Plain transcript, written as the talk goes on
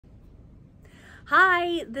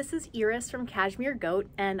Hi, this is Iris from Cashmere Goat,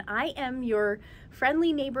 and I am your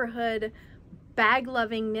friendly neighborhood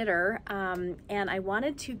bag-loving knitter, and I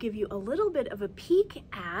wanted to give you a little bit of a peek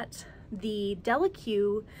at the Della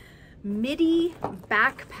Midi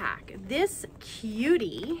backpack. This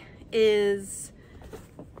cutie is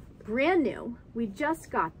brand new. We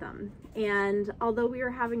just got them, and although we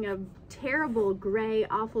were having a terrible gray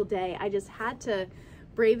awful day, I just had to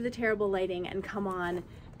brave the terrible lighting and come on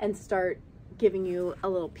and start giving you a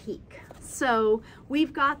little peek. So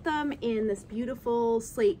we've got them in this beautiful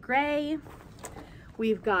slate gray.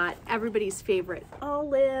 We've got everybody's favorite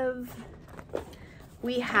olive.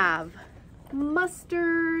 We have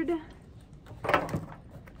mustard,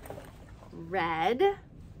 red,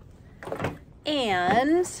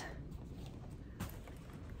 and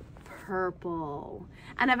purple.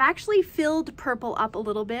 And I've actually filled purple up a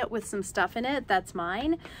little bit with some stuff in it that's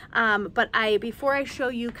mine, but before I show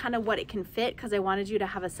you kind of what it can fit, because I wanted you to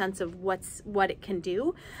have a sense of what it can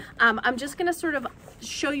do, I'm just going to sort of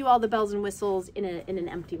show you all the bells and whistles in an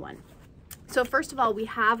empty one. So first of all, we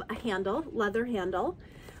have a handle, leather handle.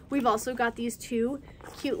 We've also got these two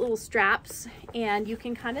cute little straps, and you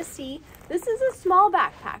can kind of see this is a small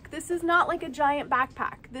backpack. This is not like a giant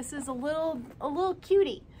backpack. This is a little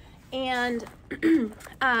cutie. And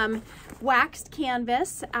waxed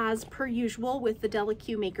canvas as per usual with the Della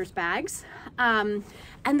Makers bags. And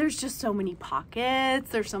there's just so many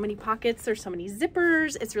pockets. There's so many pockets. There's so many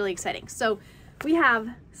zippers. It's really exciting. So we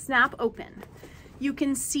have snap open. You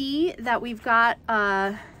can see that we've got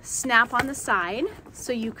a snap on the side,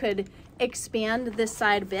 so you could expand this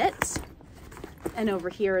side a bit and over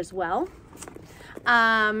here as well.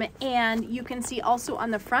 And you can see also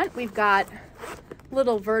on the front, we've got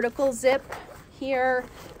little vertical zip here.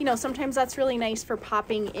 You know, sometimes that's really nice for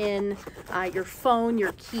popping in your phone,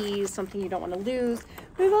 your keys, something you don't want to lose.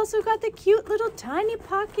 We've also got the cute little tiny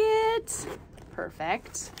pocket.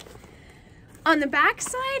 Perfect. On the back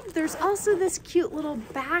side, there's also this cute little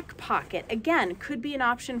back pocket. Again, could be an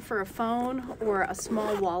option for a phone or a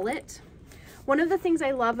small wallet. One of the things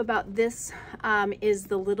I love about this is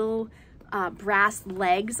the little brass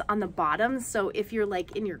legs on the bottom. So if you're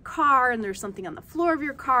like in your car and there's something on the floor of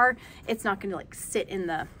your car, it's not going to like sit in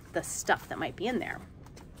the stuff that might be in there.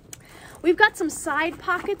 We've got some side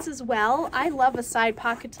pockets as well. I love a side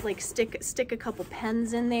pocket to like stick a couple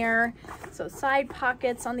pens in there. So side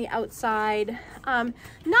pockets on the outside.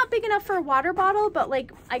 Not big enough for a water bottle, but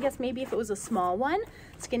like I guess maybe if it was a small one,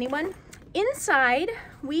 skinny one. Inside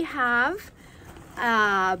we have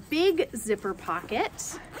a big zipper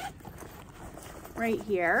pocket right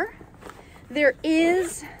here. There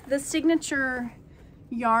is the signature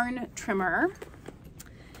yarn trimmer.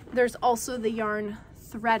 There's also the yarn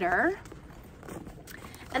threader.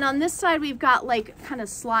 And on this side, we've got like kind of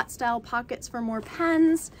slot style pockets for more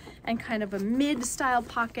pens and kind of a mid style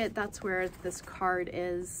pocket. That's where this card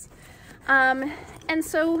is. And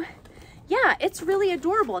so, yeah, it's really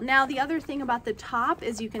adorable. Now, the other thing about the top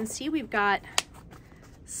is you can see we've got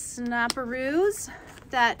snapperoos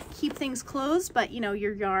that keep things closed, but you know,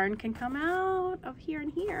 your yarn can come out of here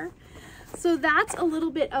and here. So that's a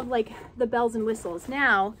little bit of like the bells and whistles.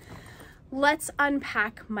 Now, let's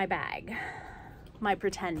unpack my bag, my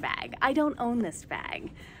pretend bag. I don't own this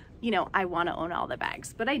bag. You know, I want to own all the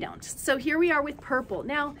bags, but I don't. So here we are with purple.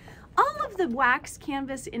 Now, all of the wax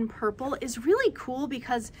canvas in purple is really cool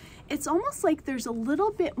because it's almost like there's a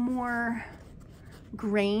little bit more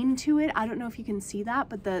grain to it. I don't know if you can see that,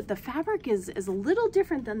 but the fabric is a little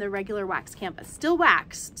different than the regular wax canvas. Still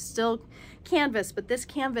waxed, still canvas, but this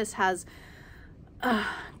canvas has,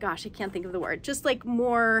 gosh, I can't think of the word, just like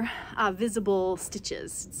more visible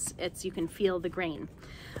stitches. It's you can feel the grain.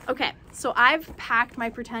 Okay, so I've packed my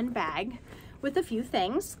pretend bag with a few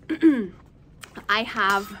things. I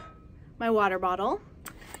have my water bottle,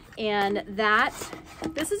 and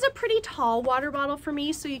this is a pretty tall water bottle for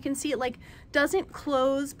me, so you can see it like doesn't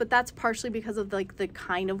close, but that's partially because of like the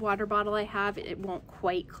kind of water bottle I have. It won't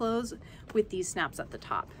quite close with these snaps at the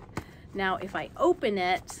top. Now if I open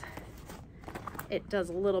it, it does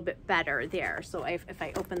a little bit better there. So if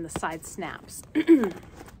I open the side snaps.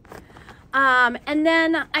 And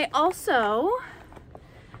then I also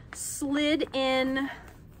slid in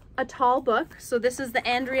a tall book. So this is the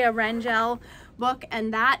Andrea Rangel book,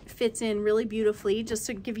 and that fits in really beautifully, just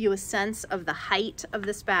to give you a sense of the height of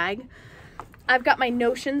this bag. I've got my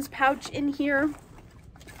notions pouch in here,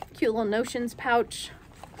 cute little notions pouch.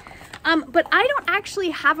 But I don't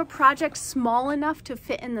actually have a project small enough to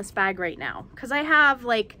fit in this bag right now, because I have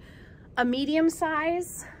like a medium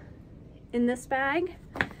size in this bag,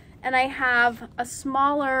 and I have a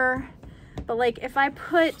smaller, but like if I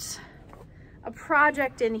put a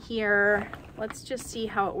project in here. Let's just see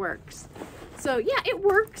how it works. So yeah, it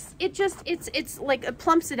works. It's like it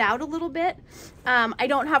plumps it out a little bit. I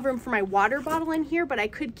don't have room for my water bottle in here, but I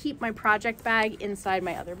could keep my project bag inside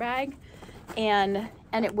my other bag, and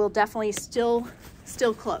it will definitely still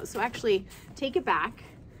close. So actually take it back.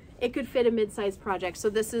 It could fit a mid-sized project.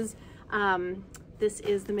 So this is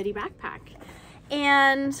the Midi backpack.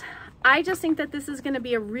 And I just think that this is going to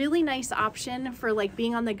be a really nice option for like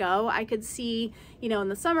being on the go. I could see, you know, in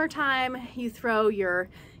the summertime, you throw your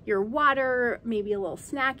water, maybe a little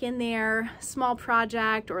snack in there, small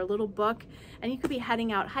project or a little book, and you could be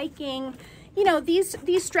heading out hiking. You know, these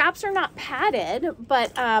straps are not padded,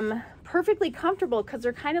 but perfectly comfortable because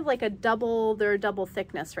they're kind of like a double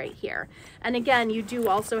thickness right here. And again, you do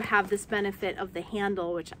also have this benefit of the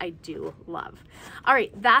handle, which I do love. All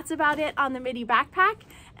right, that's about it on the Midi backpack.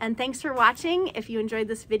 And thanks for watching. If you enjoyed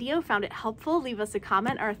this video, found it helpful, leave us a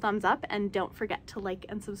comment or a thumbs up, and don't forget to like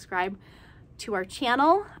and subscribe to our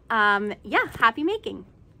channel. Yeah, happy making.